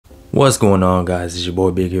What's going on, guys? It's your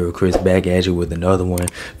boy Big Hero Chris back at you with another one.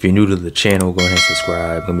 If you're new to the channel, go ahead and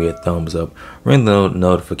subscribe, give me a thumbs up, ring the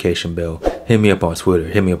notification bell, hit me up on Twitter,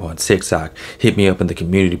 hit me up on TikTok, hit me up in the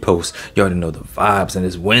community post. You already know the vibes, and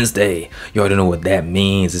it's Wednesday. You already know what that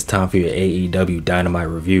means. It's time for your AEW Dynamite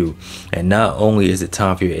review. And not only is it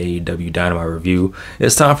time for your AEW Dynamite review,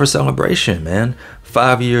 it's time for celebration, man.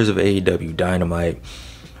 5 years of AEW Dynamite.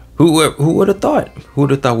 Who would have thought? Who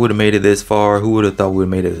would have thought we'd have made it this far? Who would have thought we'd have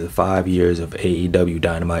made it to 5 years of AEW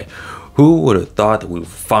Dynamite? Who would have thought that we would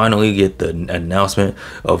finally get the announcement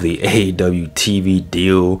of the AEW TV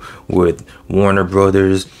deal with Warner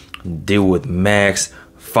Brothers, deal with Max?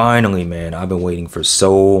 Finally, man, I've been waiting for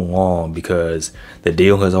so long because the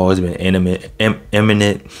deal has always been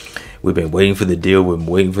imminent. We've been waiting for the deal. We've been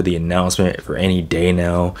waiting for the announcement for any day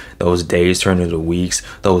now. Those days turn into weeks.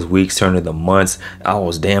 Those weeks turn into months. I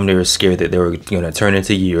was damn near scared that they were going to turn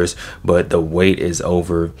into years, but the wait is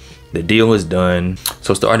over. The deal is done.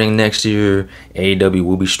 So starting next year, AEW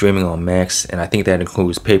will be streaming on Max, and I think that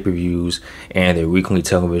includes pay-per-views and their weekly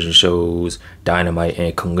television shows, Dynamite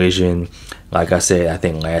and Collision. Like I said, I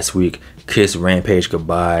think last week, kiss Rampage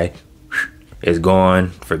goodbye. It's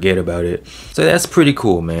gone, forget about it. So that's pretty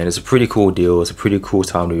cool, man. It's a pretty cool deal. It's a pretty cool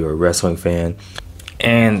time to be a wrestling fan.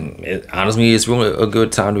 And honestly, it's really a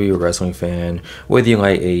good time to be a wrestling fan. Whether you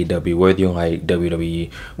like AEW, whether you like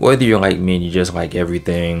WWE, whether you're like me and you just like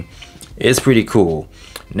everything, it's pretty cool.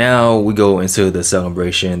 Now we go into the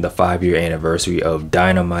celebration, the 5-year anniversary of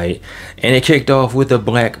Dynamite, and it kicked off with the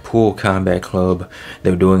Blackpool Combat Club.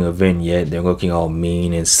 They're doing a vignette. They're looking all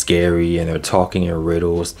mean and scary, and they're talking in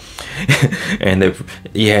riddles. And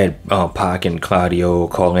you had Pac and Claudio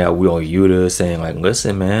calling out Will Ospreay, saying like,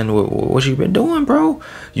 "Listen, man, what you been doing, bro?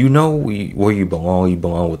 You know where you belong. You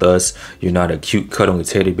belong with us. You're not a cute cuddly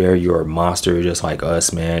teddy bear. You're a monster just like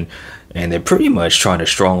us, man." And they're pretty much trying to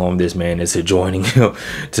strong arm this man into joining him,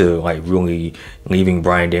 to like really leaving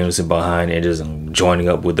Bryan Danielson behind and just joining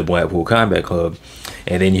up with the Blackpool Combat Club.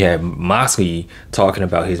 And then you have Moxley talking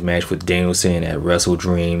about his match with Danielson at Wrestled,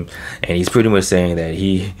 and he's pretty much saying that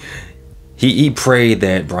he prayed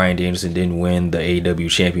that Bryan Danielson didn't win the AEW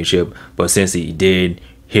championship, but since he did,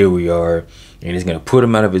 here we are. And he's gonna put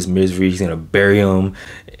him out of his misery. He's gonna bury him,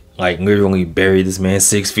 like literally bury this man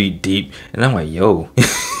 6 feet deep. And I'm like, yo.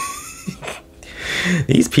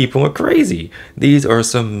 These people are crazy. These are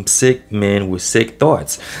some sick men with sick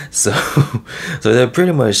thoughts. So they're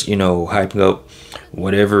pretty much, you know, hyping up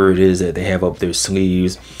whatever it is that they have up their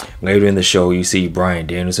sleeves. Later in the show, you see Bryan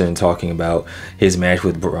Danielson talking about his match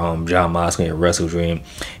with Jon Moxley at Wrestled. And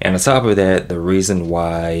on top of that, the reason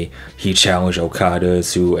why he challenged Okada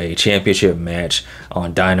to a championship match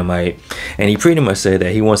on Dynamite. And he pretty much said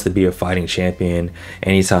that he wants to be a fighting champion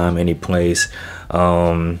anytime, any place.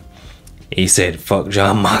 He said, "Fuck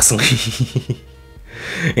Jon Moxley."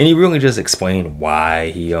 And he really just explained why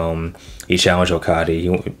he challenged Okada.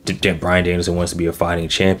 Bryan Danielson wants to be a fighting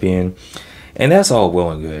champion. And that's all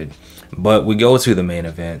well and good. But we go to the main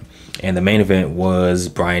event. And the main event was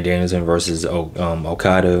Bryan Danielson versus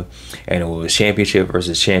Okada. And it was championship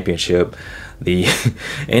versus championship. And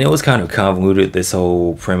it was kind of convoluted, this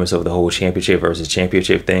whole premise of the whole championship versus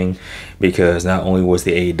championship thing, because not only was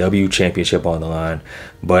the AEW championship on the line,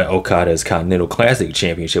 but Okada's Continental Classic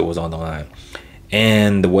championship was on the line.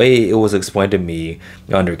 And the way it was explained to me,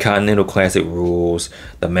 under Continental Classic rules,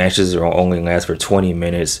 the matches only last for 20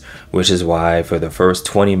 minutes, which is why for the first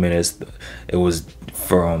 20 minutes it was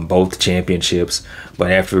from both championships,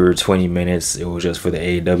 but after 20 minutes it was just for the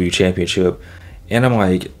AEW championship. And I'm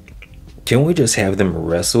like, can we just have them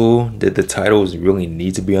wrestle? Did the titles really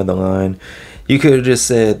need to be on the line? You could have just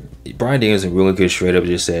said, Bryan Danielson really could straight up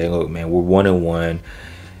just say, "Look, man, we're 1-1.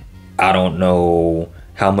 I don't know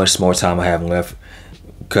how much more time I have left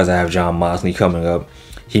because I have Jon Moxley coming up.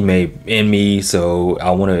 He may end me, so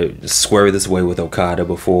I want to square this away with Okada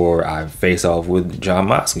before I face off with Jon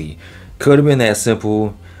Moxley." Could have been that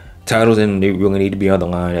simple. Titles didn't really need to be on the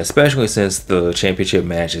line, especially since the championship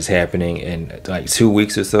match is happening in like 2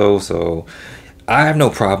 weeks or so. So I have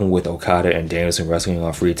no problem with Okada and Danielson wrestling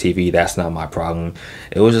on free TV. That's not my problem.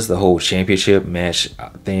 It was just the whole championship match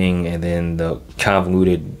thing, and then the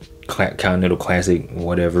convoluted Continental Classic,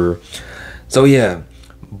 whatever. So yeah.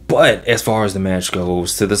 But as far as the match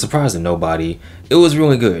goes, to the surprise of nobody, it was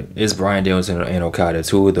really good. It's Bryan Danielson and Okada,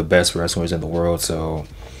 two of the best wrestlers in the world. So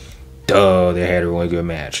duh, they had a really good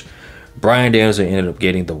match. Bryan Danielson ended up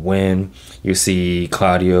getting the win. You see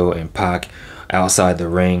Claudio and Pac outside the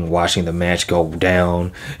ring watching the match go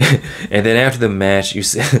down. And then after the match, you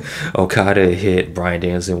see Okada hit Bryan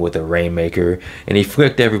Danielson with a Rainmaker, and he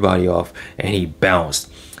flicked everybody off and he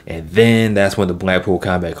bounced. And then that's when the Blackpool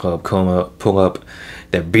Combat Club pull up.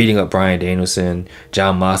 They're beating up Bryan Danielson.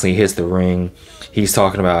 Jon Moxley hits the ring. He's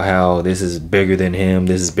talking about how this is bigger than him.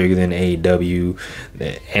 This is bigger than AEW.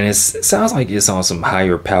 And it sounds like it's on some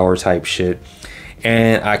higher power type shit.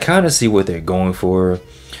 And I kind of see what they're going for.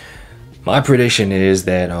 My prediction is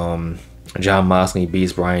that Jon Moxley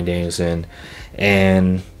beats Bryan Danielson.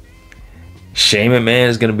 And Shane McMahon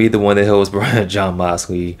is going to be the one that holds Jon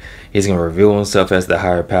Moxley. He's going to reveal himself as the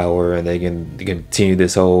higher power. And they can continue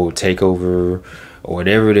this whole takeover or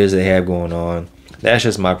whatever it is they have going on. That's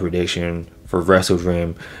just my prediction for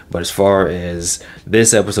WrestleDream. But as far as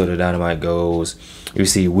this episode of Dynamite goes, you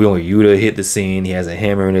see Will Yuta hit the scene. He has a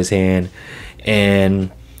hammer in his hand.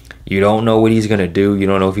 And you don't know what he's going to do. You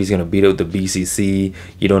don't know if he's going to beat up the BCC.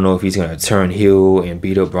 You don't know if he's going to turn heel and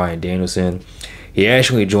beat up Bryan Danielson. He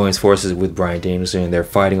actually joins forces with Bryan Danielson. They're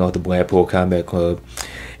fighting off the Blackpool Combat Club.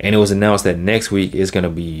 And it was announced that next week is going to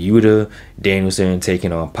be Yuta, Danielson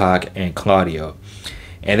taking on Pac and Claudio.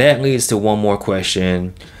 And that leads to one more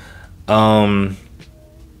question. Claudio,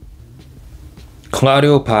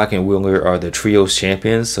 Pac, and Wheeler are the trios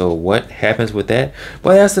champions. So what happens with that?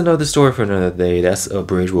 Well, that's another story for another day. That's a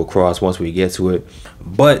bridge we'll cross once we get to it.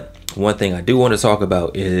 But one thing I do want to talk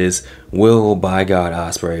about is Will by God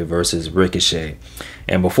Ospreay versus Ricochet.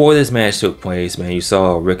 And before this match took place, man, you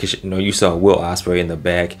saw Ricochet. You saw Will Ospreay in the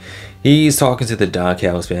back. He's talking to the Don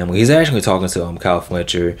Callis family. He's actually talking to Kyle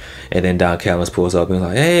Fletcher, and then Don Callis pulls up and he's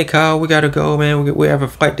like, "Hey, Kyle, we gotta go, man. We have a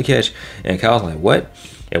flight to catch." And Kyle's like, "What?"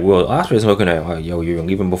 And Will Ospreay's looking at, like, "Yo, you're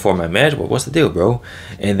leaving before my match? What's the deal, bro?"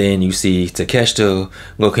 And then you see Takeshita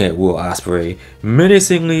looking at Will Ospreay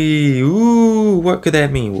menacingly. Ooh, what could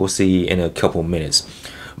that mean? We'll see in a couple minutes.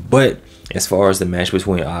 But as far as the match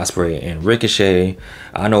between Ospreay and Ricochet,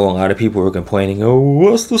 I know a lot of people are complaining, "Oh,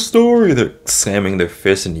 what's the story?" They're slamming their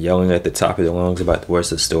fists and yelling at the top of their lungs about what's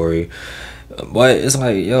the story. But it's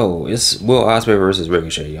like, yo, it's Will Ospreay versus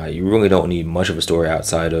Ricochet. Like, you really don't need much of a story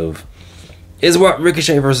outside of it's what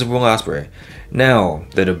Ricochet versus Will Ospreay. Now,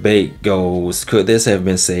 the debate goes, could this have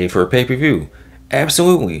been saved for a pay-per-view?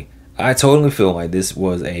 Absolutely. I totally feel like this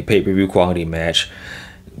was a pay-per-view quality match.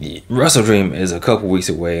 WrestleDream is a couple weeks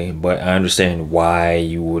away, but I understand why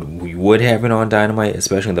you would have it on Dynamite,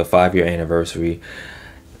 especially the 5-year anniversary.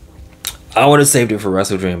 I would have saved it for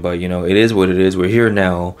WrestleDream, but it is what it is. We're here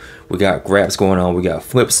now. We got graps going on. We got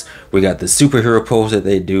flips. We got the superhero pose that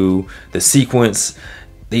they do. The sequence.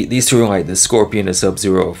 These two are like the Scorpion and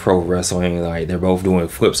Sub-Zero of pro wrestling. Like, they're both doing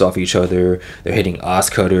flips off each other. They're hitting Os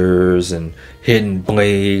cutters and hitting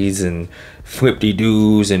blades and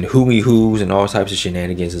flip-de-doos and hooey-hoos and all types of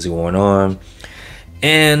shenanigans is going on.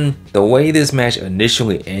 And the way this match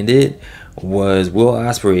initially ended was Will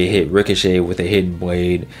Ospreay hit Ricochet with a hidden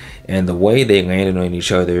blade, and the way they landed on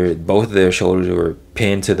each other, both of their shoulders were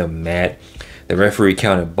pinned to the mat. The referee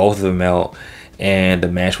counted both of them out, and the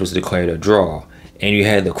match was declared a draw. And you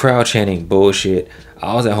had the crowd chanting bullshit.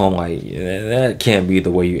 I was at home like, that can't be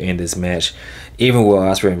the way you end this match. Even Will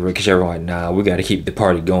Ospreay and Ricochet were like, nah, we got to keep the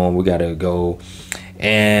party going. We got to go.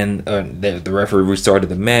 And the referee restarted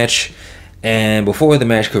the match. And before the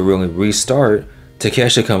match could really restart,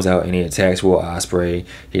 Takeshita comes out and he attacks Will Ospreay.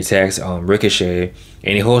 He attacks Ricochet.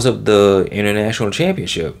 And he holds up the International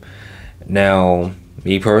Championship. Now,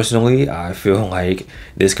 me personally, I feel like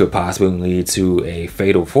this could possibly lead to a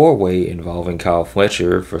fatal 4-way involving Kyle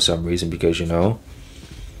Fletcher for some reason because,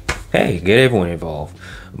 hey, get everyone involved.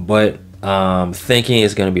 But I'm thinking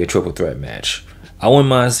it's going to be a triple threat match. I wouldn't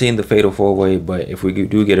mind seeing the fatal 4-way, but if we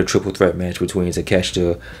do get a triple threat match between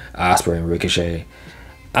Takeshita, Ospreay, and Ricochet,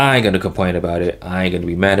 I ain't going to complain about it. I ain't going to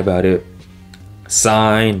be mad about it.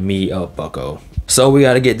 Sign me up, bucko. So we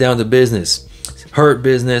got to get down to business. Hurt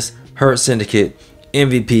Business, Hurt Syndicate,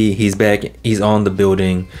 MVP, he's back, he's on the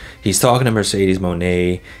building, he's talking to Mercedes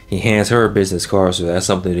Moné, he hands her a business card, so that's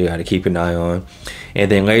something you got to keep an eye on. And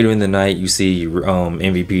then later in the night, you see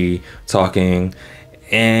MVP talking,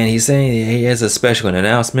 and he's saying he has a special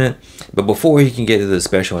announcement, but before he can get to the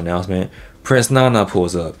special announcement, Prince Nana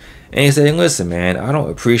pulls up, and he's saying, listen man, I don't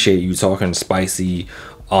appreciate you talking spicy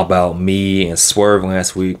about me and Swerve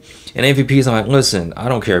last week. And MVP's like, listen, I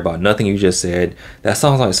don't care about nothing you just said. That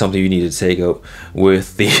sounds like something you need to take up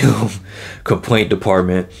with the complaint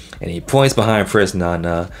department. And he points behind Prince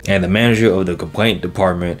Nana, and the manager of the complaint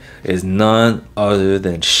department is none other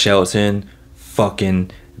than Shelton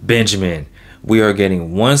fucking Benjamin. We are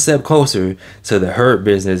getting one step closer to the Hurt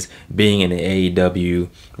Business being in the AEW.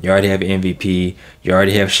 You already have MVP. You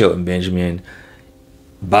already have Shelton Benjamin.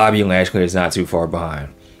 Bobby Lashley is not too far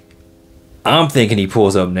behind. I'm thinking he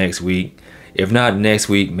pulls up next week If not next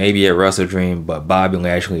week, maybe at Wrestle Dream, but Bobby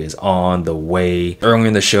Lashley is on the way. Earlier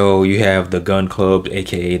in the show, you have the Gun Club,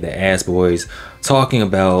 aka the Ass Boys, talking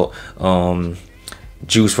about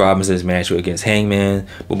Juice Robinson's match against Hangman.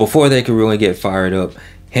 But before they could really get fired up,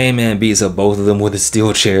 Hangman beats up both of them with a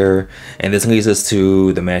steel chair. And this leads us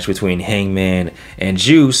to the match between Hangman and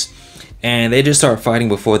Juice. And they just start fighting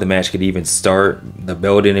before the match could even start. The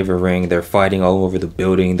bell didn't even ring. They're fighting all over the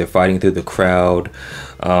building. They're fighting through the crowd.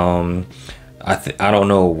 I don't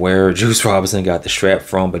know where Juice Robinson got the strap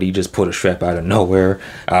from, but he just put a strap out of nowhere.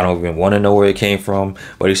 I don't even want to know where it came from,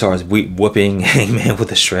 but he starts whooping Hangman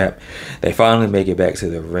with a strap. They finally make it back to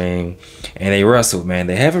the ring, and they wrestle, man.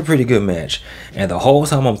 They have a pretty good match, and the whole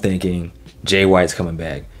time I'm thinking, Jay White's coming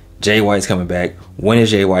back. Jay White's coming back. When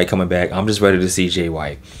is Jay White coming back? I'm just ready to see Jay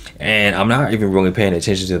White. And I'm not even really paying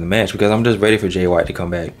attention to the match because I'm just ready for Jay White to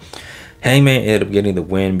come back. Hangman ended up getting the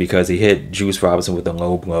win because he hit Juice Robinson with a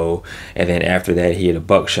low blow. And then after that, he hit a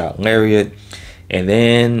buckshot lariat. And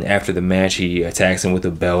then after the match, he attacks him with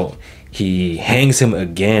a belt. He hangs him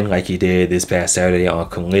again like he did this past Saturday on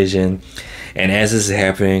Collision. And as this is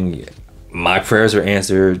happening, my prayers are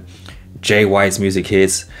answered. Jay White's music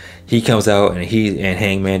hits. He comes out and he and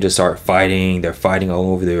Hangman just start fighting. They're fighting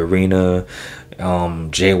all over the arena.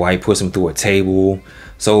 Jay White puts him through a table.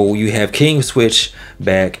 So you have King Switch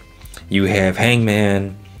back. You have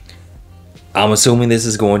Hangman. I'm assuming this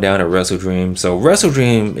is going down at Wrestle Dream. So Wrestle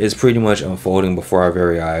Dream is pretty much unfolding before our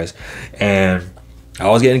very eyes. And I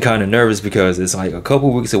was getting kind of nervous because it's like a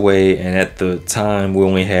couple weeks away. And at the time, we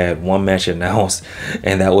only had one match announced.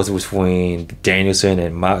 And that was between Danielson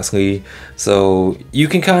and Moxley. So you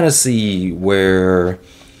can kind of see where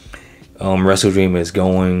Wrestle Dream is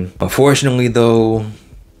going. Unfortunately, though,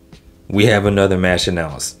 we have another match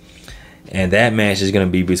announced. And that match is going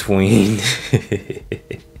to be between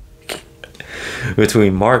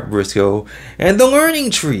between Mark Briscoe and the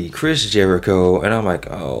Learning Tree, Chris Jericho. And I'm like,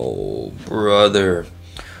 oh, brother.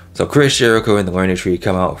 So Chris Jericho and the Learning Tree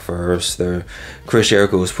come out first. Chris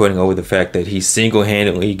Jericho is putting over the fact that he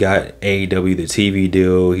single-handedly got AEW the TV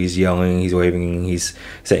deal. He's yelling, he's waving, he's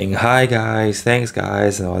saying, hi, guys, thanks,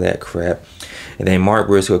 guys, and all that crap. And then Mark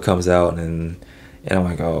Briscoe comes out, and I'm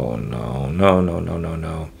like, oh,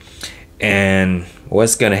 no. And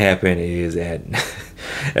what's going to happen is at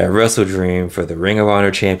Wrestle Dream for the Ring of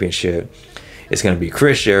Honor Championship, it's going to be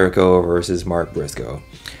Chris Jericho versus Mark Briscoe.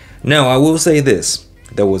 Now, I will say this.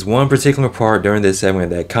 There was one particular part during this segment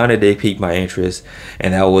that kind of did pique my interest,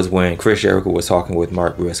 and that was when Chris Jericho was talking with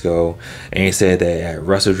Mark Briscoe, and he said that at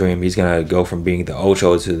Wrestle Dream, he's going to go from being the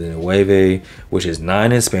Ocho to the Nueve, which is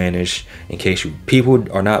 9 in Spanish, in case you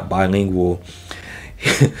people are not bilingual.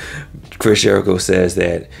 Chris Jericho says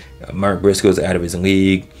that Mark Briscoe's out of his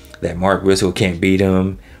league, that Mark Briscoe can't beat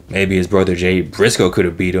him. Maybe his brother Jay Briscoe could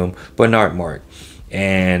have beat him, but not Mark.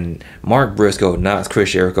 And Mark Briscoe knocks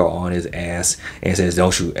Chris Jericho on his ass and says,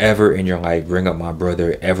 don't you ever in your life bring up my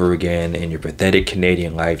brother ever again in your pathetic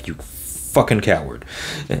Canadian life, you fucking coward.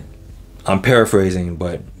 I'm paraphrasing,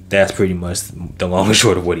 but that's pretty much the long and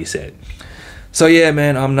short of what he said. So yeah,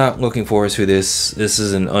 man, I'm not looking forward to this. This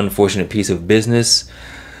is an unfortunate piece of business.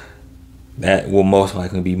 That will most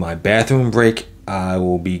likely be my bathroom break. I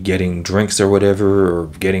will be getting drinks or whatever, or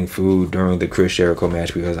getting food during the Chris Jericho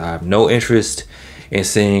match, because I have no interest in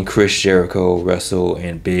seeing Chris Jericho wrestle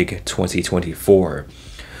in Big 2024.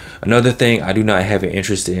 Another thing I do not have an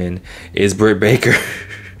interest in is Britt Baker.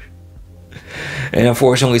 And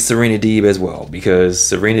unfortunately Serena Deeb as well, because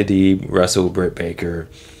Serena Deeb wrestled Britt Baker.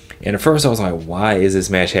 And at first I was like, why is this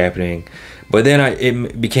match happening? But then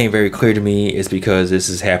it became very clear to me it's because this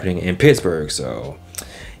is happening in Pittsburgh. So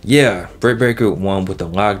yeah, Britt Baker won with the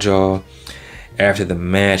lockjaw. After the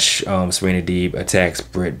match, Serena Deeb attacks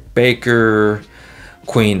Britt Baker.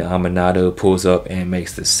 Queen Aminata pulls up and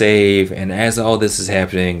makes the save. And as all this is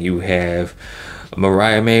happening, you have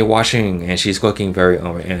Mariah May watching, and she's looking very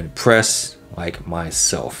impressed, like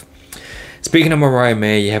myself. Speaking of Mariah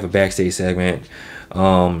May, you have a backstage segment.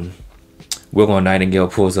 Willow Nightingale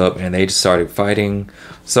pulls up and they just started fighting.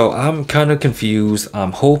 So I'm kind of confused.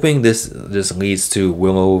 I'm hoping this leads to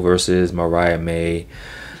Willow versus Mariah May,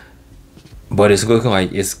 but it's looking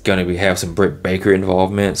like it's gonna have some Britt Baker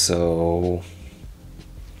involvement. So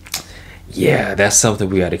yeah, that's something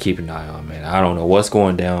we got to keep an eye on, man. I don't know what's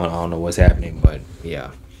going down. I don't know what's happening, but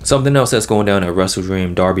yeah. Something else that's going down at Wrestle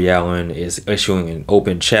Dream, Darby Allin is issuing an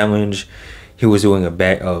open challenge. He was doing a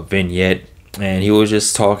vignette, and he was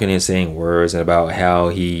just talking and saying words about how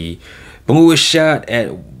he blew a shot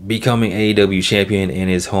at becoming AEW champion in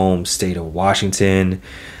his home state of Washington,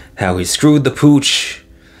 how he screwed the pooch,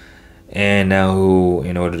 and now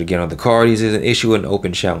in order to get on the card, he's issuing an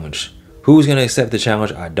open challenge. Who's going to accept the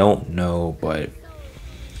challenge? I don't know, but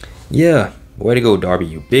yeah, way to go, Darby,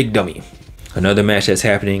 you big dummy. Another match that's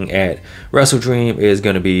happening at WrestleDream is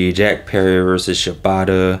going to be Jack Perry versus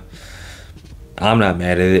Shibata. I'm not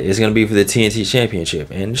mad at it. It's going to be for the TNT Championship,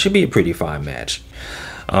 and it should be a pretty fine match.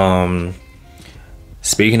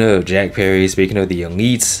 Speaking of Jack Perry, speaking of the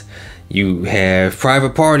Elites, you have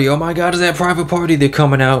Private Party. Oh my God, is that Private Party? They're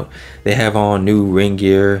coming out. They have on new ring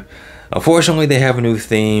gear. Unfortunately, they have a new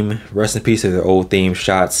theme. Rest in peace to their old theme,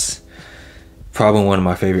 Shots. Probably one of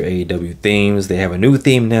my favorite AEW themes. They have a new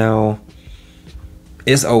theme now.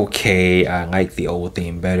 It's okay. I like the old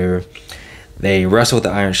theme better. They wrestled the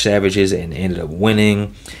Iron Savages and ended up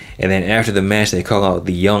winning. And then after the match, they call out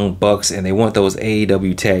the Young Bucks and they want those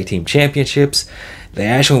AEW Tag Team Championships. They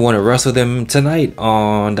actually want to wrestle them tonight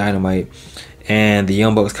on Dynamite. And the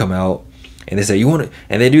Young Bucks come out and they say, "You want to?"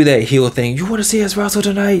 And they do that heel thing. "You want to see us wrestle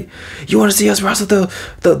tonight? You want to see us wrestle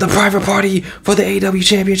the Private Party for the AEW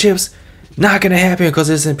Championships?" Not gonna happen because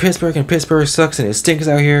it's in Pittsburgh and Pittsburgh sucks and it stinks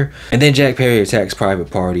out here. And then Jack Perry attacks Private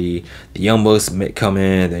Party. The Young Bucks come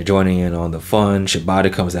in. They're joining in on the fun.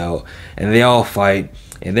 Shibata comes out and they all fight.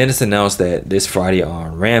 And then it's announced that this Friday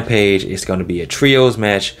on Rampage, it's going to be a trios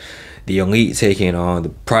match. The Elite taking on the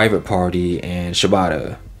Private Party and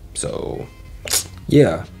Shibata. So,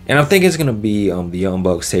 yeah. And I think it's going to be the Young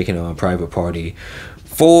Bucks taking on Private Party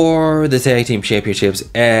for the Tag Team Championships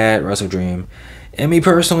at WrestleDream. And me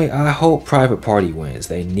personally, I hope Private Party wins.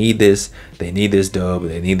 They need this. They need this dub.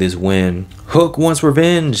 They need this win. Hook wants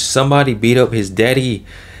revenge. Somebody beat up his daddy.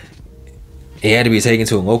 He had to be taken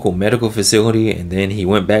to a local medical facility, and then he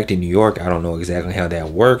went back to New York. I don't know exactly how that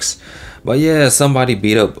works. But yeah, somebody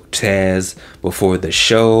beat up Taz before the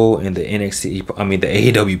show in the the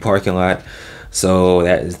AEW parking lot. So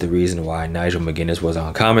that is the reason why Nigel McGuinness was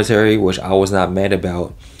on commentary, which I was not mad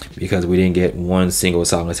about because we didn't get one single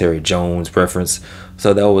solitary Jones reference.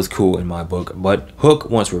 So that was cool in my book. But Hook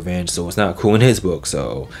wants revenge, so it's not cool in his book.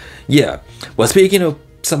 So yeah. But speaking of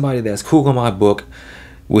somebody that's cool in my book,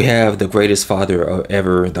 we have the greatest father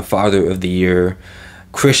ever, the father of the year,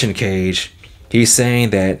 Christian Cage. He's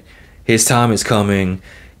saying that his time is coming.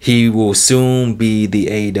 He will soon be the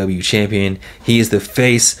AEW champion. He is the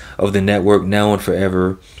face of the network now and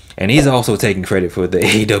forever. And he's also taking credit for the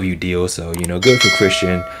AEW deal. So, you know, good for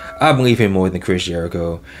Christian. I believe him more than Chris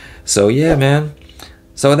Jericho. So, yeah, man.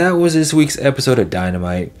 So that was this week's episode of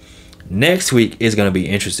Dynamite. Next week is going to be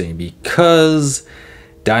interesting because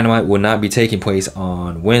Dynamite will not be taking place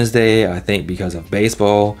on Wednesday, I think, because of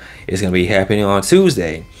baseball. It's going to be happening on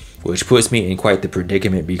Tuesday, which puts me in quite the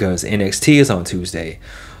predicament because NXT is on Tuesday.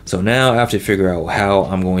 So now I have to figure out how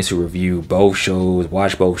I'm going to review both shows,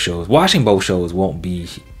 watch both shows. Watching both shows won't be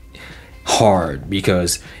hard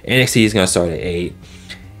because NXT is going to start at 8.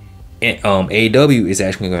 And AEW is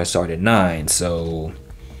actually going to start at 9. So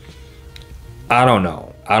I don't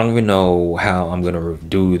know. I don't even know how I'm going to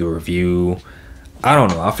do the review. I don't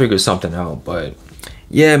know. I'll figure something out. But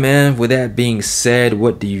yeah, man, with that being said,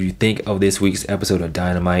 what do you think of this week's episode of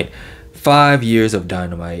Dynamite? 5 years of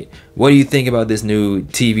Dynamite. What do you think about this new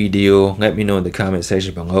TV deal? Let me know in the comment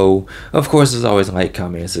section below. Of course, as always, like,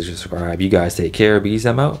 comment, and subscribe. You guys take care. Peace.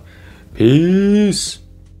 I'm out. Peace.